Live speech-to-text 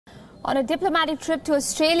On a diplomatic trip to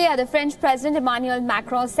Australia, the French President Emmanuel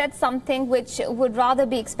Macron said something which would rather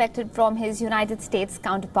be expected from his United States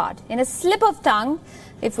counterpart. In a slip of tongue,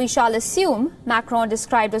 if we shall assume, Macron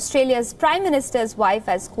described Australia's Prime Minister's wife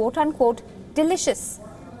as quote-unquote delicious.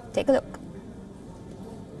 Take a look.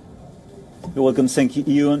 You're welcome. Thank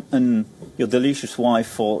you and your delicious wife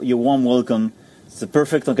for your warm welcome. It's the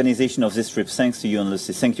perfect organization of this trip. Thanks to you and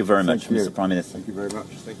Lucy. Thank you very much, Mr. Prime Minister. Thank you very much.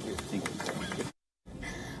 Thank you. Thank you.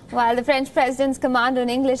 While the French president's command on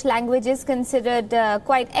English language is considered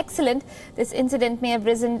quite excellent, this incident may have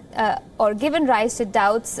risen or given rise to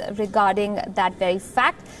doubts regarding that very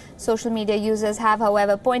fact. Social media users have,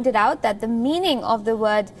 however, pointed out that the meaning of the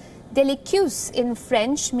word délicieuse in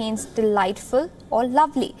French means delightful or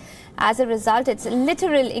lovely. As a result, its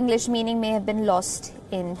literal English meaning may have been lost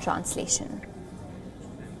in translation.